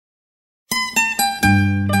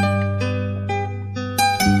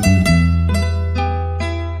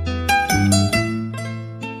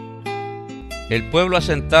El pueblo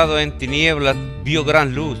asentado en tinieblas vio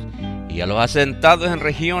gran luz, y a los asentados en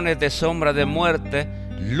regiones de sombra de muerte,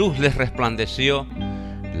 luz les resplandeció.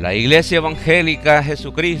 La Iglesia Evangélica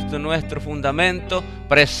Jesucristo, nuestro fundamento,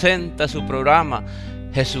 presenta su programa.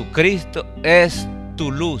 Jesucristo es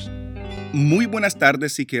tu luz. Muy buenas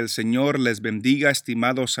tardes y que el Señor les bendiga,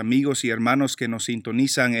 estimados amigos y hermanos que nos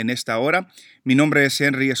sintonizan en esta hora. Mi nombre es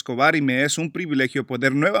Henry Escobar y me es un privilegio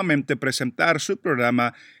poder nuevamente presentar su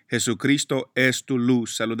programa Jesucristo es tu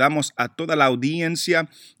luz. Saludamos a toda la audiencia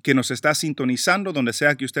que nos está sintonizando, donde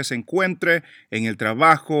sea que usted se encuentre, en el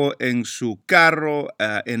trabajo, en su carro,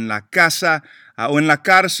 en la casa, o en la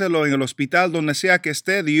cárcel o en el hospital, donde sea que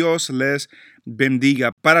esté. Dios les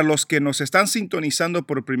bendiga. Para los que nos están sintonizando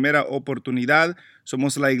por primera oportunidad,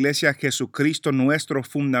 somos la Iglesia Jesucristo, nuestro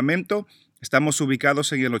fundamento. Estamos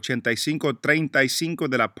ubicados en el 8535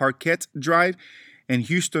 de la Parquet Drive en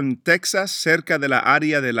Houston, Texas, cerca de la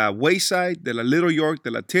área de la Wayside, de la Little York,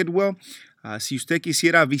 de la Tidwell. Si usted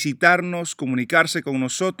quisiera visitarnos, comunicarse con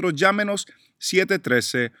nosotros, llámenos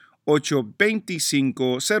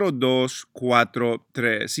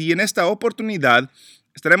 713-825-0243. Y en esta oportunidad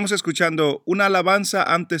estaremos escuchando una alabanza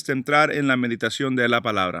antes de entrar en la meditación de la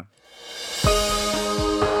palabra.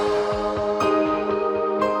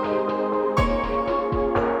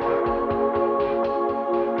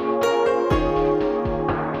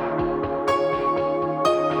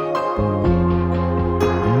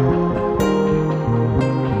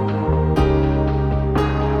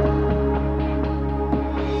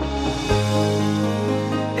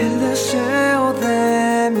 El deseo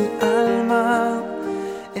de mi alma,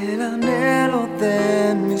 el anhelo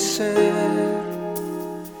de mi ser,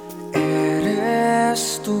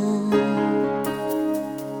 eres tú.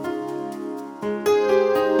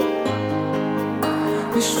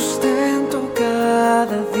 Mi sustento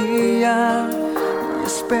cada día, mi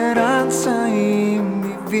esperanza y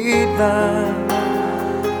mi vida,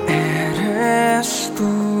 eres tú.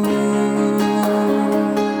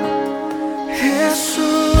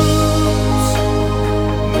 Jesús,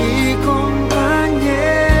 mi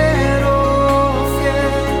compañero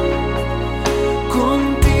fiel,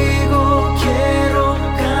 contigo quiero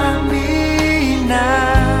caminar.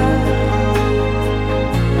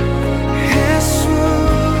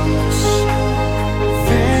 Jesús,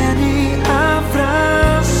 ven y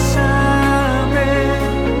abrázame,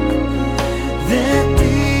 de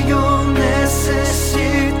ti yo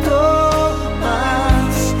necesito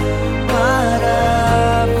más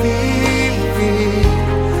para vivir,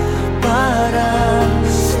 para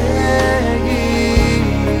seguir.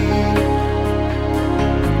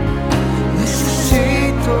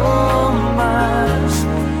 Necesito más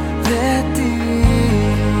de ti.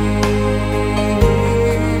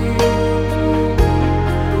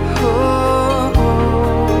 Oh,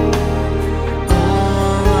 oh,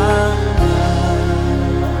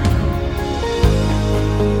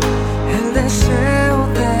 El deseo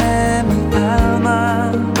de mi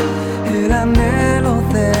alma, el anhelo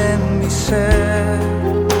de mi ser,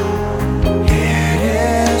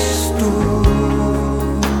 eres tú.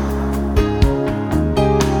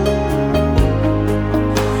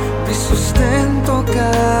 Mi sustento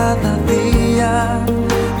cada día,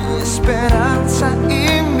 mi esperanza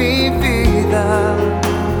y mi vida,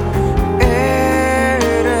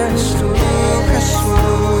 eres tú,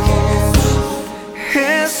 Jesús.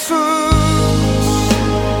 Jesús,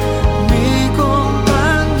 mi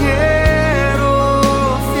compañero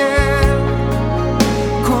fiel,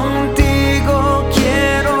 contigo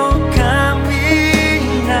quiero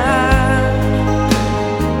caminar.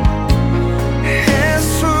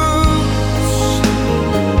 Jesús,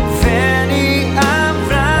 ven y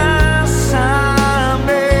abrázame,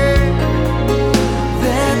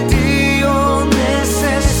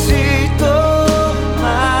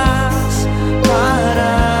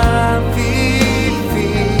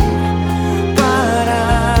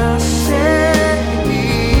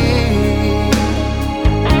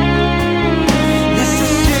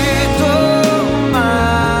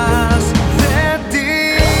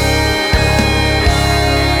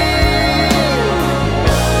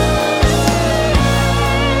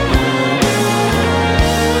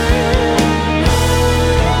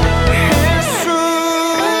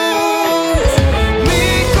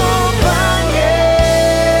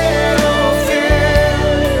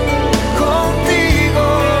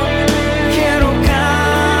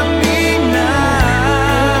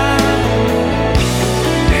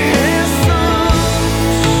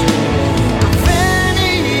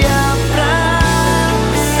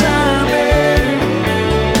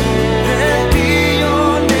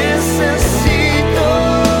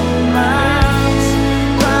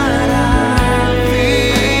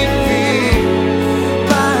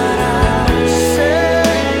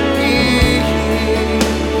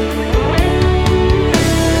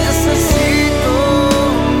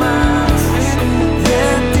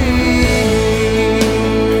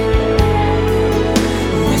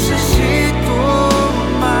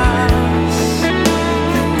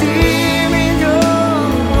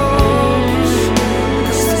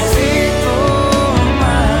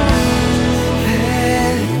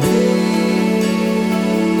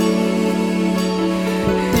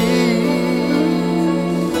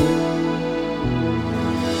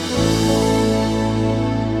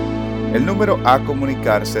 El número a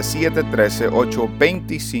comunicarse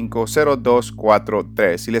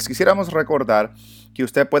 713-825-0243. Y les quisiéramos recordar que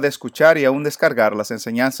usted puede escuchar y aún descargar las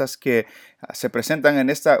enseñanzas que se presentan en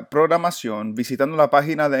esta programación visitando la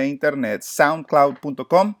página de internet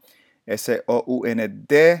soundcloud.com,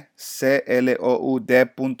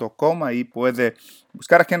 soundcloud.com. Ahí puede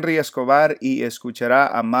buscar a Henry Escobar y escuchará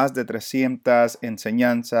a más de 300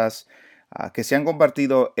 enseñanzas que se han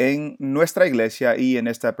compartido en nuestra iglesia y en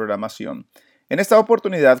esta programación. En esta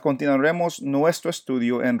oportunidad continuaremos nuestro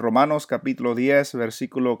estudio en Romanos capítulo 10,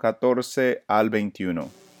 versículo 14 al 21.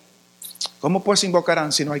 ¿Cómo pues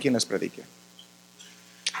invocarán si no hay quien les predique?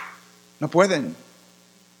 No pueden.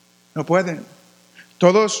 No pueden.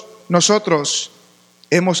 Todos nosotros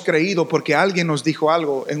hemos creído porque alguien nos dijo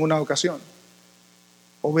algo en una ocasión.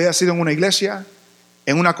 O hubiera sido en una iglesia,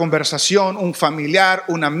 en una conversación, un familiar,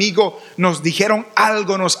 un amigo, nos dijeron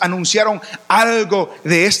algo, nos anunciaron algo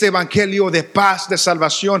de este evangelio de paz, de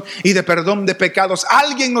salvación y de perdón de pecados.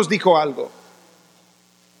 Alguien nos dijo algo.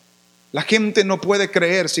 La gente no puede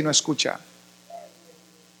creer si no escucha.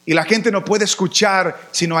 Y la gente no puede escuchar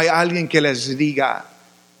si no hay alguien que les diga.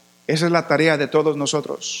 Esa es la tarea de todos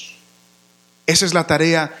nosotros. Esa es la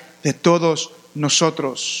tarea de todos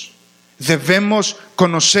nosotros. Debemos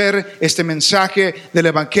conocer este mensaje del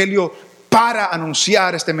evangelio para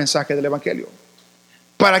anunciar este mensaje del evangelio.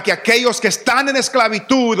 Para que aquellos que están en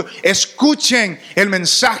esclavitud escuchen el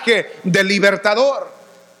mensaje del libertador.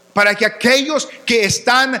 Para que aquellos que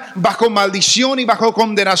están bajo maldición y bajo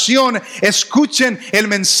condenación escuchen el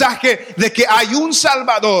mensaje de que hay un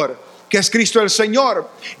Salvador, que es Cristo el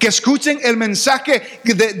Señor. Que escuchen el mensaje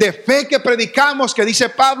de fe que predicamos, que dice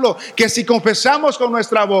Pablo, que si confesamos con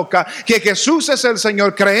nuestra boca que Jesús es el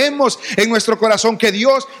Señor, creemos en nuestro corazón que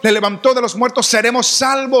Dios le levantó de los muertos, seremos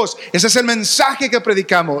salvos. Ese es el mensaje que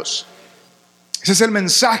predicamos. Ese es el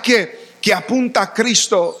mensaje que apunta a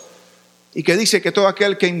Cristo y que dice que todo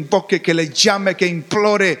aquel que invoque, que le llame, que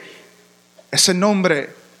implore ese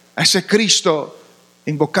nombre, a ese Cristo,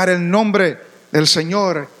 invocar el nombre del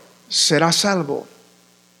Señor, será salvo.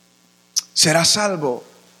 Será salvo.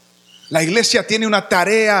 La iglesia tiene una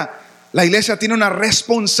tarea, la iglesia tiene una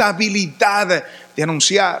responsabilidad de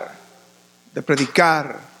anunciar, de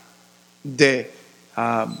predicar, de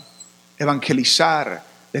evangelizar,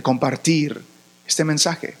 de compartir este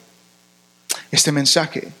mensaje. Este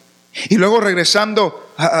mensaje. Y luego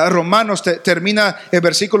regresando a Romanos, termina el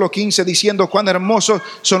versículo 15 diciendo: cuán hermosos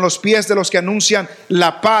son los pies de los que anuncian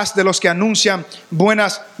la paz, de los que anuncian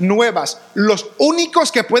buenas nuevas. Los únicos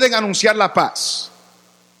que pueden anunciar la paz,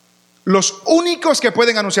 los únicos que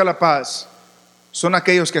pueden anunciar la paz son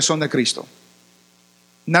aquellos que son de Cristo.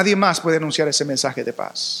 Nadie más puede anunciar ese mensaje de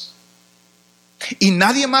paz. Y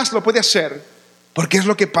nadie más lo puede hacer porque es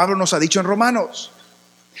lo que Pablo nos ha dicho en Romanos.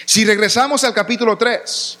 Si regresamos al capítulo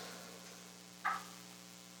 3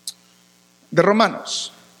 de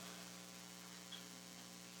Romanos,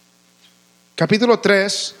 capítulo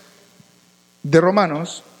 3 de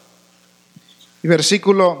Romanos y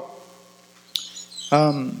versículo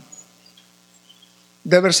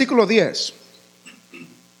del versículo 10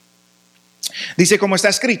 dice: como está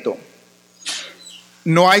escrito,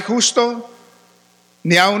 no hay justo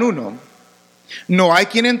ni aun uno, no hay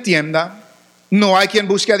quien entienda, no hay quien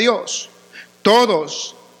busque a Dios.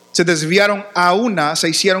 Todos se desviaron, a una se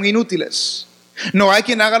hicieron inútiles. No hay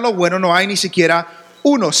quien haga lo bueno, no hay ni siquiera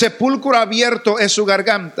uno. Sepulcro abierto es su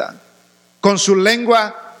garganta, con su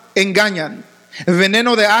lengua engañan.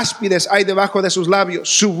 Veneno de áspides hay debajo de sus labios.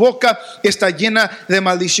 Su boca está llena de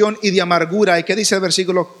maldición y de amargura. ¿Y qué dice el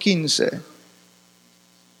versículo 15?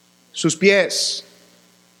 Sus pies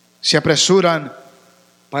se apresuran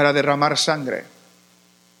para derramar sangre.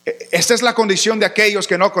 Esta es la condición de aquellos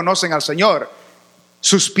que no conocen al Señor.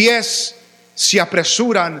 Sus pies se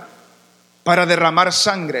apresuran para derramar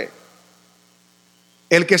sangre.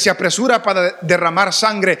 El que se apresura para derramar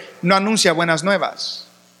sangre no anuncia buenas nuevas.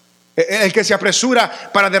 El que se apresura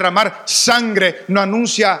para derramar sangre no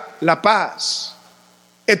anuncia la paz.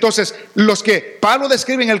 Entonces, los que Pablo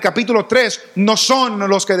describe en el capítulo 3 no son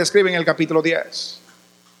los que describe en el capítulo 10.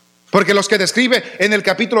 Porque los que describe en el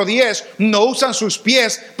capítulo 10 no usan sus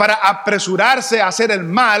pies para apresurarse a hacer el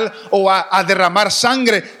mal o a derramar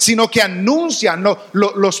sangre, sino que anuncian.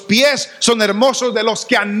 Los pies son hermosos de los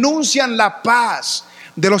que anuncian la paz,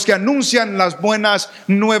 de los que anuncian las buenas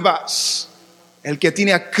nuevas. El que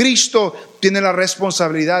tiene a Cristo tiene la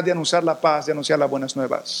responsabilidad de anunciar la paz, de anunciar las buenas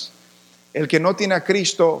nuevas. El que no tiene a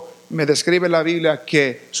Cristo, me describe la Biblia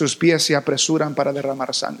que sus pies se apresuran para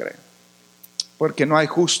derramar sangre. Porque no hay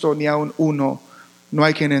justo ni aun uno, no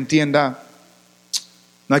hay quien entienda,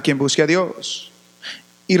 no hay quien busque a Dios.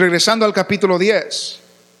 Y regresando al capítulo 10,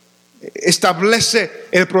 establece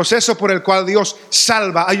el proceso por el cual Dios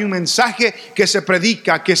salva. Hay un mensaje que se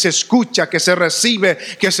predica, que se escucha, que se recibe,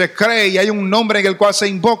 que se cree, y hay un nombre en el cual se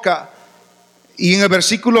invoca. Y en el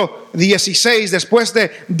versículo 16, después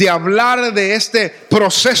de hablar de este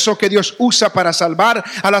proceso que Dios usa para salvar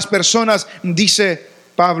a las personas, dice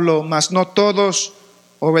Pablo: mas no todos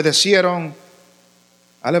obedecieron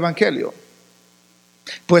al evangelio.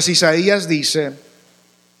 Pues Isaías dice: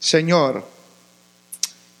 Señor,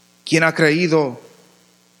 ¿quién ha creído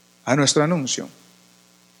a nuestro anuncio?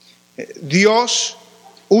 Dios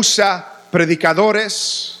usa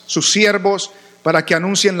predicadores, sus siervos, para que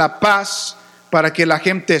anuncien la paz, para que la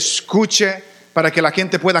gente escuche, para que la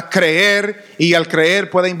gente pueda creer, y al creer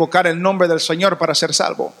pueda invocar el nombre del Señor para ser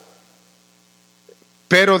salvo.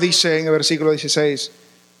 Pero dice en el versículo 16: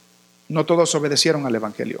 no todos obedecieron al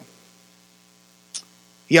evangelio.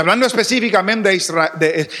 Y hablando específicamente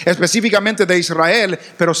de Israel,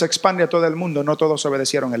 pero se expande a todo el mundo, no todos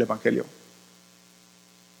obedecieron el evangelio.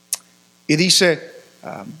 Y dice,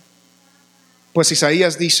 pues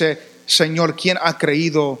Isaías dice: Señor, ¿quién ha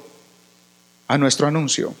creído a nuestro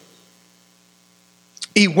anuncio?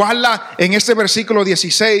 Iguala en este versículo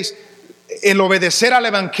 16, el obedecer al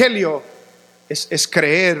evangelio es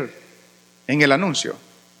creer en el anuncio,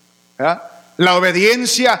 ¿verdad? La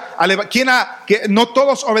obediencia que no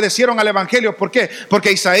todos obedecieron al evangelio. ¿Por qué?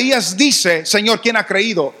 Porque Isaías dice: Señor, ¿quién ha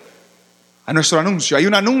creído a nuestro anuncio? Hay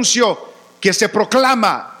un anuncio que se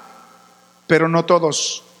proclama, pero no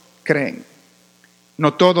todos creen,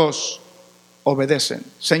 no todos obedecen.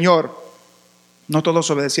 Señor, no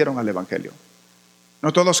todos obedecieron al evangelio,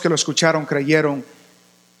 no todos que lo escucharon creyeron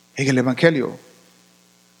en el evangelio.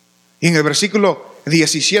 Y en el versículo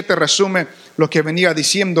 17 resume lo que venía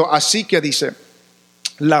diciendo. Así que dice: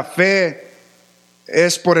 la fe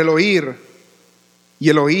es por el oír, y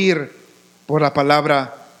el oír por la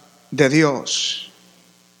palabra de Dios.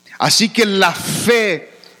 Así que la fe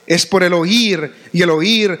es por el oír, y el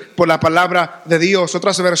oír por la palabra de Dios.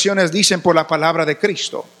 Otras versiones dicen por la palabra de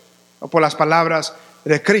Cristo, o por las palabras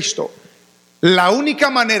de Cristo. La única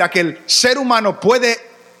manera que el ser humano puede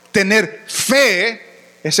tener fe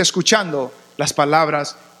es escuchando las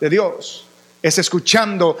palabras de Dios, es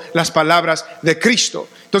escuchando las palabras de Cristo.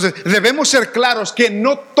 Entonces debemos ser claros que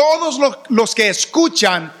no todos los que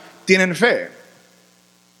escuchan tienen fe,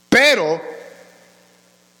 pero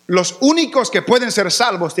los únicos que pueden ser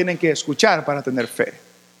salvos tienen que escuchar para tener fe.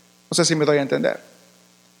 No sé si me doy a entender.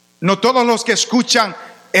 No todos los que escuchan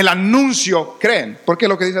el anuncio creen, porque es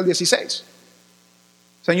lo que dice el 16.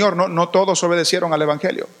 Señor, no todos obedecieron al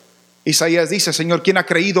evangelio. Isaías dice: Señor, ¿quién ha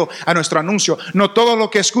creído a nuestro anuncio? No todos los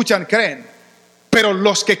que escuchan creen, pero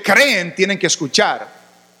los que creen tienen que escuchar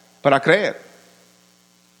para creer.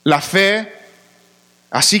 La fe,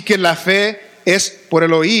 así que la fe es por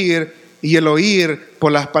el oír, y el oír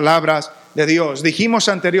por las palabras de Dios. Dijimos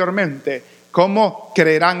anteriormente: ¿cómo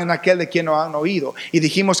creerán en aquel de quien no han oído? Y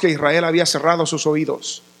dijimos que Israel había cerrado sus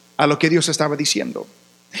oídos a lo que Dios estaba diciendo.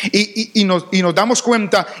 Y nos damos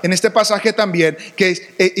cuenta en este pasaje también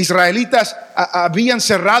que israelitas habían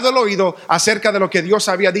cerrado el oído acerca de lo que Dios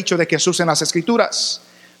había dicho de Jesús en las Escrituras.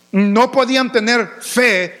 No podían tener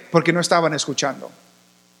fe porque no estaban escuchando.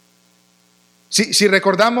 Si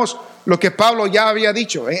recordamos lo que Pablo ya había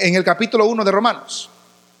dicho en el capítulo 1 de Romanos.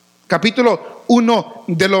 Capítulo 1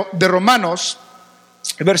 de Romanos,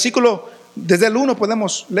 el versículo, desde el 1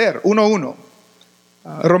 podemos leer, 1:1.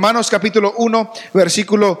 Romanos capítulo 1,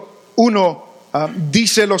 versículo 1,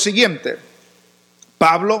 dice lo siguiente: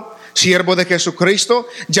 Pablo, siervo de Jesucristo,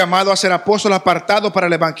 llamado a ser apóstol, apartado para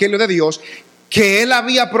el evangelio de Dios, que él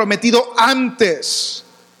había prometido antes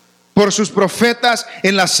por sus profetas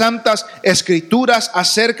en las santas escrituras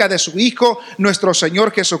acerca de su Hijo, nuestro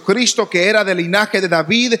Señor Jesucristo, que era del linaje de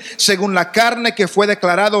David, según la carne, que fue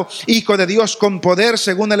declarado Hijo de Dios con poder,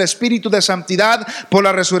 según el Espíritu de santidad, por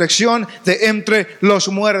la resurrección de entre los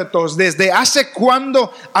muertos. ¿Desde hace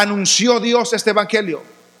cuándo anunció Dios este evangelio?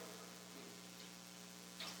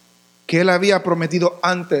 Que él había prometido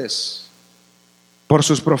antes por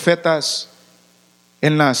sus profetas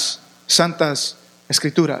en las santas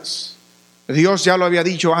escrituras. Dios ya lo había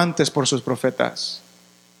dicho antes por sus profetas,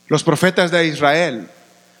 los profetas de Israel,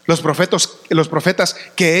 los profetas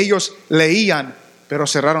que ellos leían, pero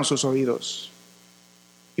cerraron sus oídos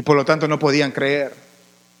y por lo tanto no podían creer.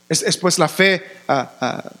 Es pues la fe,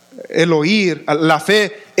 el oír. La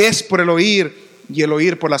fe es por el oír, y el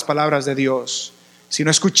oír por las palabras de Dios. Si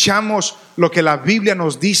no escuchamos lo que la Biblia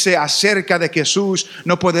nos dice acerca de Jesús,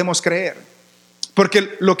 no podemos creer.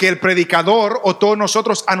 Porque lo que el predicador o todos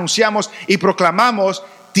nosotros anunciamos y proclamamos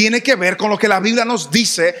tiene que ver con lo que la Biblia nos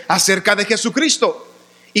dice acerca de Jesucristo.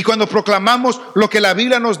 Y cuando proclamamos lo que la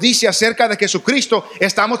Biblia nos dice acerca de Jesucristo,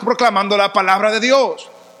 estamos proclamando la palabra de Dios.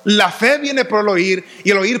 La fe viene por el oír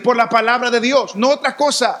y el oír por la palabra de Dios, no otra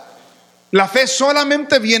cosa. La fe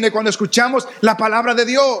solamente viene cuando escuchamos la palabra de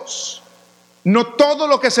Dios. No todo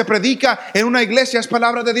lo que se predica en una iglesia es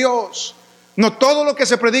palabra de Dios. No todo lo que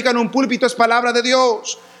se predica en un púlpito es palabra de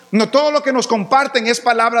Dios. No todo lo que nos comparten es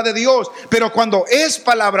palabra de Dios. Pero cuando es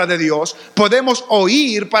palabra de Dios, podemos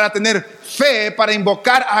oír para tener fe, para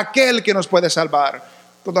invocar a aquel que nos puede salvar.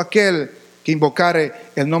 Todo aquel que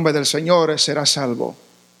invocare el nombre del Señor será salvo.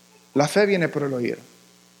 La fe viene por el oír.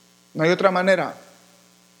 No hay otra manera.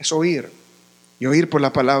 Es oír. Y oír por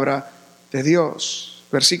la palabra de Dios.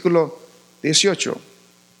 Versículo 18.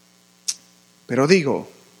 Pero digo,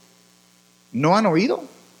 ¿no han oído?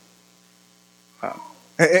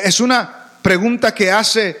 Es una pregunta que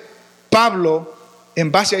hace Pablo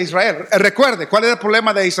en base a Israel. Recuerde, ¿cuál era el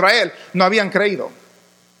problema de Israel? No habían creído.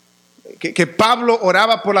 Que Pablo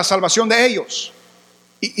oraba por la salvación de ellos.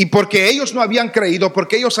 Y porque ellos no habían creído,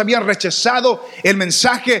 porque ellos habían rechazado el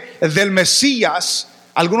mensaje del Mesías,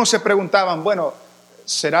 algunos se preguntaban, bueno,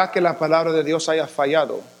 ¿será que la palabra de Dios haya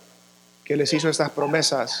fallado? Que les hizo estas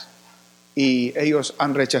promesas y ellos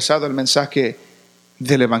han rechazado el mensaje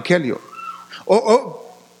del Evangelio.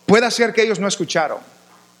 O puede ser que ellos no escucharon.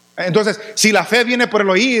 Entonces, si la fe viene por el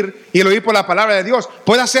oír y el oír por la palabra de Dios,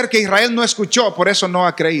 puede ser que Israel no escuchó, por eso no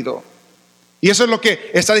ha creído. Y eso es lo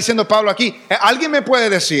que está diciendo Pablo aquí. Alguien me puede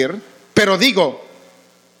decir, pero digo,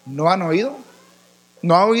 ¿no han oído?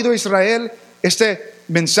 ¿No ha oído Israel este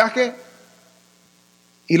mensaje?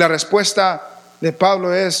 Y la respuesta de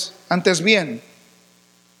Pablo es, antes bien,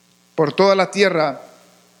 por toda la tierra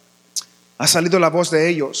ha salido la voz de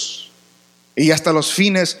ellos, y hasta los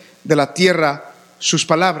fines de la tierra sus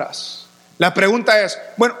palabras. La pregunta es,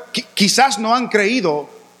 bueno, quizás no han creído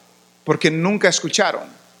porque nunca escucharon,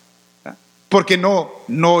 porque no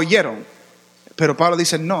oyeron. Pero Pablo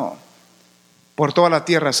dice, no, por toda la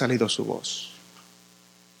tierra ha salido su voz.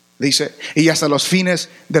 Dice, y hasta los fines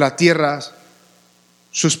de la tierra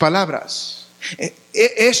sus palabras.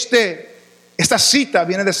 Esta cita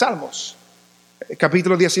viene de Salmos,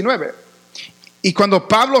 capítulo 19. Y cuando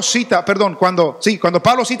Pablo cita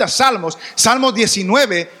Salmos, Salmos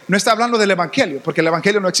 19 no está hablando del Evangelio, porque el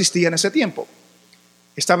Evangelio no existía en ese tiempo.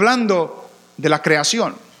 Está hablando de la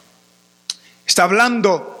creación. Está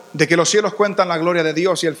hablando de que los cielos cuentan la gloria de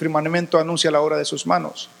Dios y el firmamento anuncia la obra de sus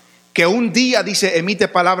manos. Que un día, dice, emite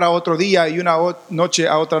palabra a otro día y una noche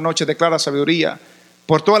a otra noche declara sabiduría.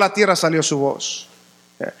 Por toda la tierra salió su voz.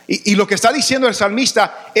 Y lo que está diciendo el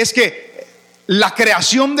salmista es que la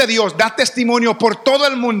creación de Dios da testimonio por todo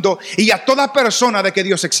el mundo y a toda persona de que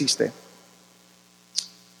Dios existe.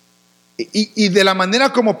 Y de la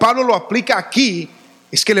manera como Pablo lo aplica aquí,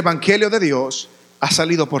 es que el Evangelio de Dios ha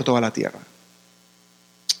salido por toda la tierra.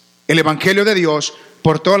 El Evangelio de Dios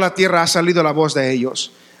por toda la tierra ha salido la voz de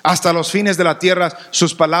ellos. Hasta los fines de la tierra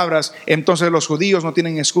sus palabras. Entonces los judíos no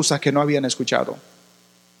tienen excusa que no habían escuchado.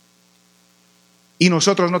 Y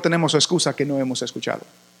nosotros no tenemos excusa que no hemos escuchado.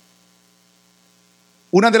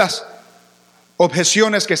 Una de las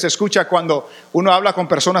objeciones que se escucha cuando uno habla con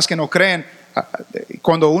personas que no creen,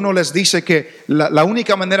 cuando uno les dice que la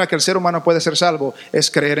única manera que el ser humano puede ser salvo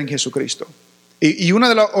es creer en Jesucristo. Y una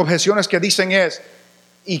de las objeciones que dicen es,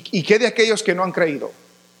 ¿y qué de aquellos que no han creído?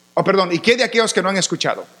 ¿Y qué de aquellos que no han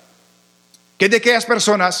escuchado? ¿Qué de aquellas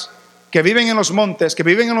personas que viven en los montes, que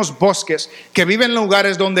viven en los bosques, que viven en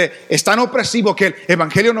lugares donde es tan opresivo que el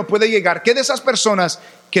Evangelio no puede llegar? ¿Qué de esas personas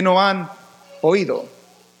que no han oído?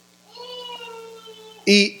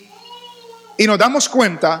 Y nos damos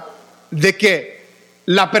cuenta de que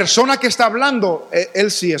la persona que está hablando,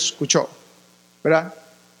 él sí escuchó, ¿verdad?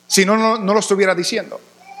 Si no lo estuviera diciendo.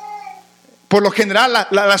 Por lo general,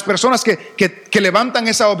 las personas que levantan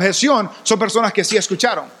esa objeción son personas que sí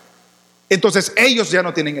escucharon. Entonces ellos ya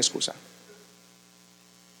no tienen excusa.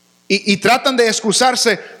 Y tratan de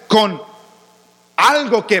excusarse con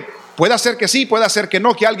algo que puede ser que sí, puede ser que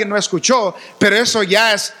no, que alguien no escuchó, pero eso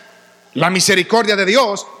ya es la misericordia de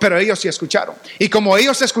Dios, pero ellos sí escucharon. Y como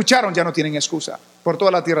ellos escucharon, ya no tienen excusa. Por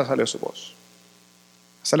toda la tierra salió su voz.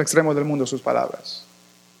 Hasta el extremo del mundo sus palabras.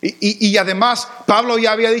 Y además, Pablo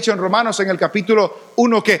ya había dicho en Romanos en el capítulo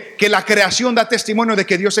 1 que la creación da testimonio de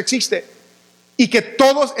que Dios existe. Y que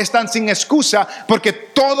todos están sin excusa, porque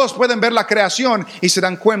todos pueden ver la creación y se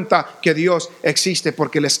dan cuenta que Dios existe,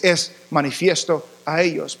 porque les es manifiesto a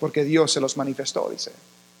ellos, porque Dios se los manifestó, dice.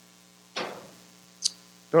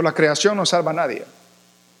 Pero la creación no salva a nadie.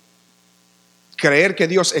 Creer que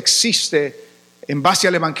Dios existe en base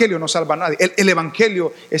al Evangelio no salva a nadie. El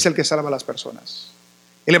Evangelio es el que salva a las personas.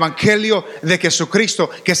 El Evangelio de Jesucristo,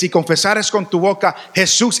 que si confesares con tu boca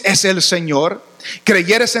Jesús es el Señor,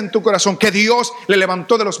 creyeres en tu corazón que Dios le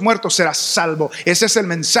levantó de los muertos, serás salvo. Ese es el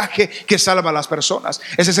mensaje que salva a las personas.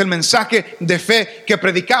 Ese es el mensaje de fe que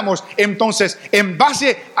predicamos. Entonces, en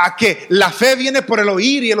base a que la fe viene por el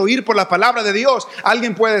oír y el oír por la palabra de Dios,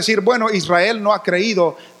 alguien puede decir, bueno, Israel no ha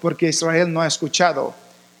creído porque Israel no ha escuchado.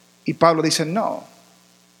 Y Pablo dice, no,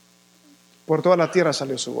 por toda la tierra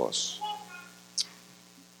salió su voz.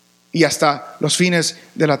 Y hasta los fines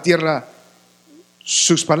de la tierra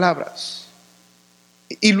sus palabras.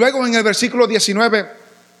 Y luego en el versículo 19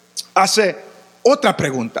 hace otra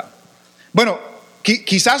pregunta. Bueno,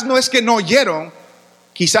 quizás no es que no oyeron,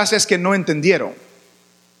 quizás es que no entendieron.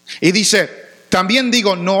 Y dice, también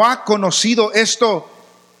digo, ¿no ha conocido esto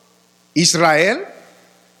Israel?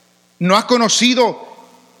 ¿No ha conocido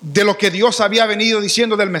de lo que Dios había venido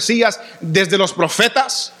diciendo del Mesías desde los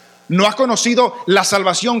profetas? ¿No ha conocido la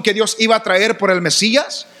salvación que Dios iba a traer por el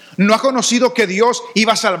Mesías? ¿No ha conocido que Dios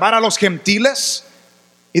iba a salvar a los gentiles?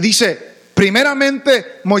 Y dice,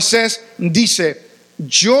 primeramente Moisés dice,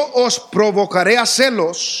 yo os provocaré a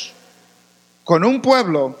celos con un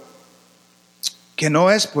pueblo que no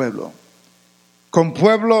es pueblo, con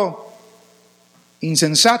pueblo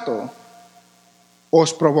insensato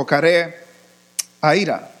os provocaré a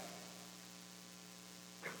ira.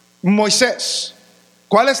 Moisés,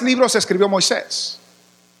 ¿cuáles libros escribió Moisés?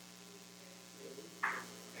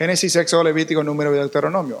 Génesis, Éxodo, Levítico, Número y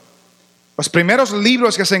Deuteronomio. Los primeros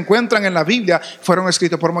libros que se encuentran en la Biblia fueron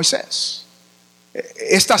escritos por Moisés.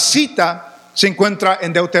 Esta cita se encuentra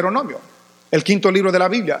en Deuteronomio, el quinto libro de la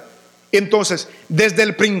Biblia. Entonces, desde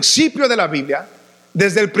el principio de la Biblia,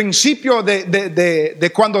 desde el principio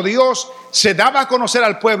de cuando Dios se daba a conocer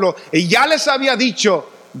al pueblo, y ya les había dicho,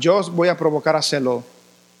 yo os voy a provocar a celo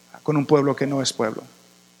con un pueblo que no es pueblo,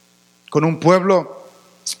 con un pueblo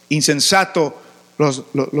insensato,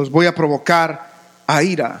 los voy a provocar a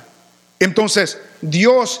ira. Entonces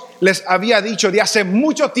Dios les había dicho de hace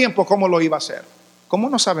mucho tiempo cómo lo iba a hacer.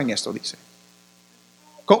 ¿Cómo no saben esto? Dice.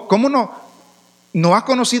 ¿Cómo no ha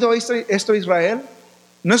conocido esto Israel?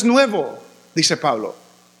 No es nuevo, dice Pablo.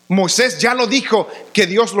 Moisés ya lo dijo que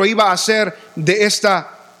Dios lo iba a hacer de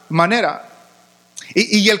esta manera.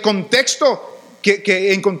 Y el contexto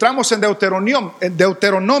que encontramos en Deuteronomio,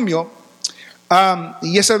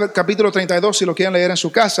 y es el capítulo 32, si lo quieren leer en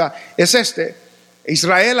su casa, es este.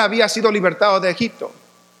 Israel había sido libertado de Egipto.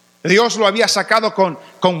 Dios lo había sacado con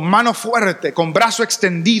mano fuerte, con brazo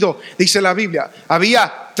extendido, dice la Biblia.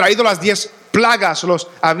 Había traído las 10 plagas, los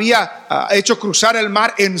había hecho cruzar el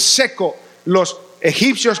mar en seco. Los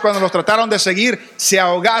egipcios, cuando los trataron de seguir, se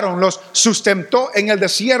ahogaron. Los sustentó en el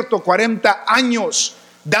desierto 40 años,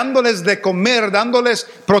 dándoles de comer, dándoles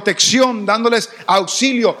protección, dándoles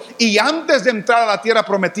auxilio. Y antes de entrar a la tierra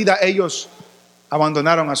prometida, ellos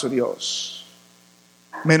abandonaron a su Dios.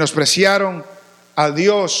 Menospreciaron al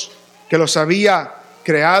Dios que los había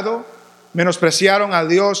creado, menospreciaron al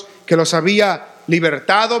Dios que los había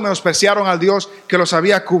libertado, menospreciaron al Dios que los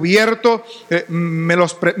había cubierto,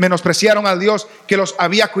 menospreciaron al Dios que los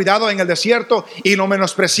había cuidado en el desierto, y lo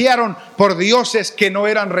menospreciaron por dioses que no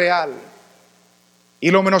eran real.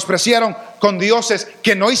 Y lo menospreciaron con dioses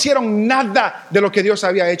que no hicieron nada de lo que Dios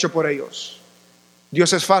había hecho por ellos.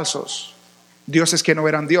 Dioses falsos, dioses que no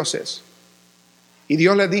eran dioses. Y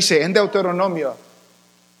Dios les dice en Deuteronomio,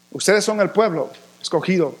 ustedes son el pueblo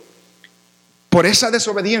escogido. Por esa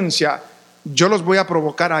desobediencia yo los voy a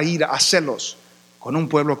provocar a ira, a celos con un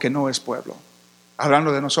pueblo que no es pueblo.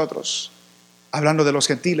 Hablando de nosotros, hablando de los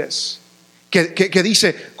gentiles, que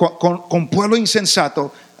dice, con pueblo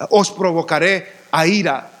insensato os provocaré a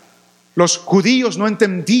ira. Los judíos no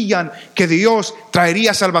entendían que Dios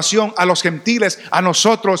traería salvación a los gentiles, a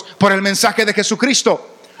nosotros, por el mensaje de Jesucristo.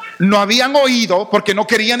 No habían oído porque no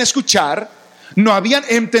querían escuchar, no habían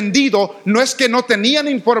entendido, no es que no tenían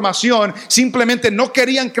información, simplemente no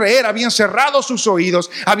querían creer, habían cerrado sus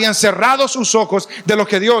oídos, habían cerrado sus ojos de lo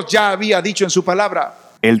que Dios ya había dicho en su palabra.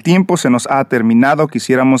 El tiempo se nos ha terminado.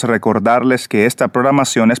 Quisiéramos recordarles que esta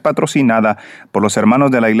programación es patrocinada por los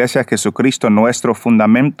hermanos de la Iglesia Jesucristo Nuestro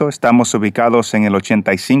Fundamento. Estamos ubicados en el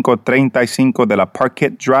 8535 de la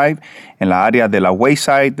Parquet Drive, en la área de la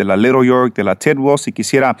Wayside, de la Little York, de la Tidwell. Si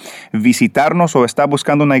quisiera visitarnos o está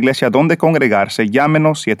buscando una iglesia donde congregarse,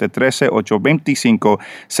 llámenos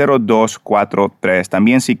 713-825-0243.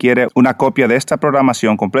 También si quiere una copia de esta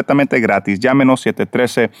programación completamente gratis, llámenos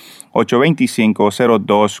 713-825-0243.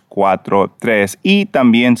 5243. Y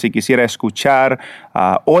también si quisiera escuchar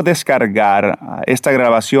o descargar esta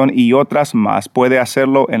grabación y otras más, puede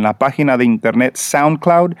hacerlo en la página de internet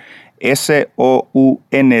SoundCloud,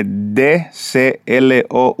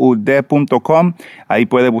 soundcloud.com. Ahí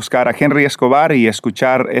puede buscar a Henry Escobar y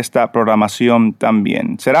escuchar esta programación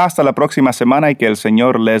también. Será hasta la próxima semana y que el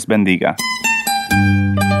Señor les bendiga.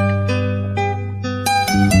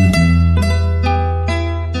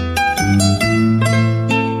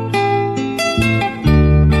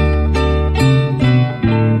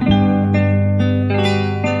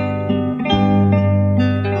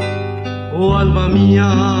 Oh alma mía,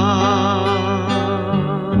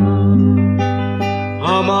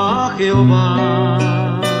 ama a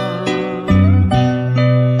Jehová,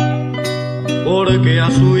 porque a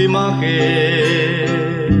su imagen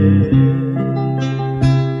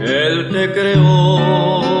Él te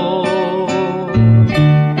creó,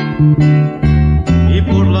 y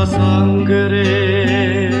por la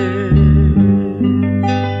sangre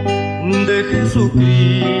de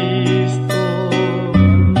Jesucristo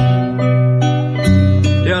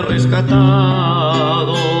te ha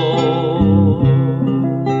rescatado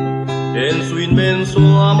en su inmenso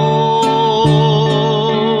amor.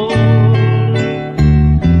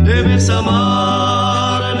 Debes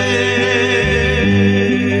amarle,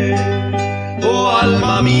 oh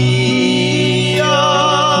alma mía,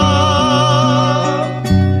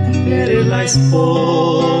 eres la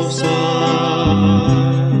esposa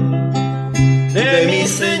de mi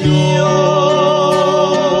Señor.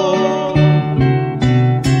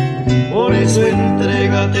 Por eso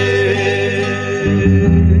entrégate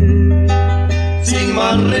sin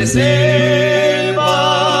más reservas,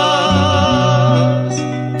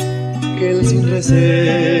 que Él sin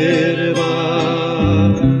reservas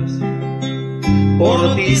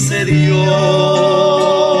por ti se dio.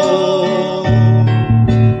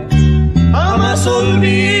 Jamás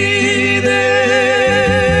olvides,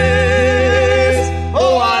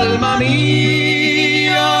 oh alma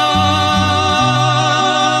mía,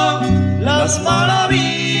 las maravillas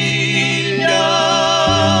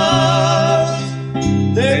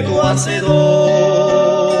de tu Hacedor,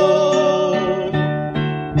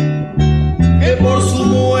 que por su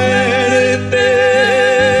muerte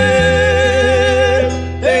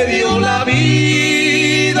te dio la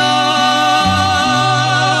vida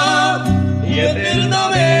y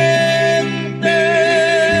eternamente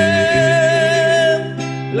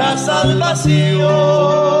la salvación.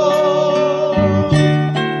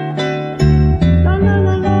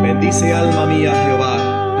 Bendice alma mía Jehová,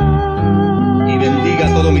 y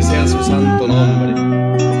bendiga todo mi ser su santo nombre.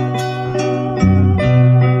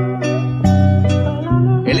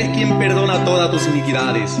 Él es quien perdona todas tus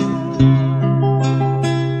iniquidades,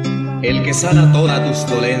 el que sana todas tus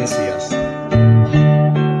dolencias,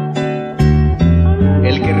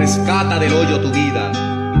 el que rescata del hoyo tu vida,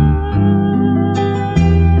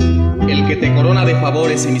 el que te corona de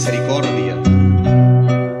favores y misericordia,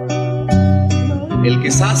 el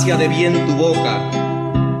que sacia de bien tu boca,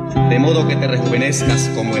 de modo que te rejuvenezcas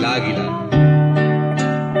como el águila.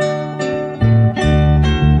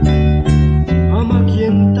 Ama a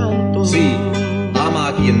quien tanto, sí, ama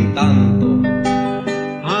a quien tanto,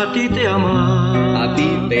 a ti te ama, a ti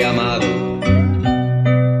te he amado.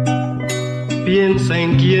 Piensa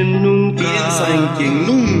en quien nunca, piensa en quien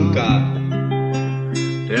nunca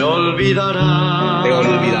te olvidará, te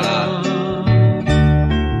olvidará.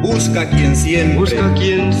 Busca quien siempre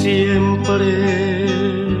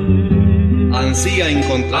ansía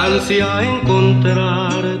encontrarte.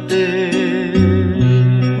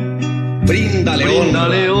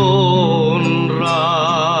 Bríndale honra,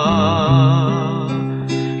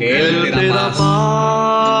 que Él te da paz.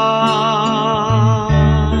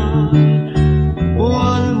 Oh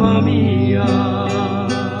alma mía,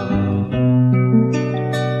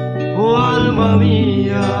 oh alma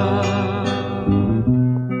mía,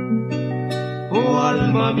 oh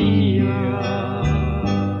alma mía.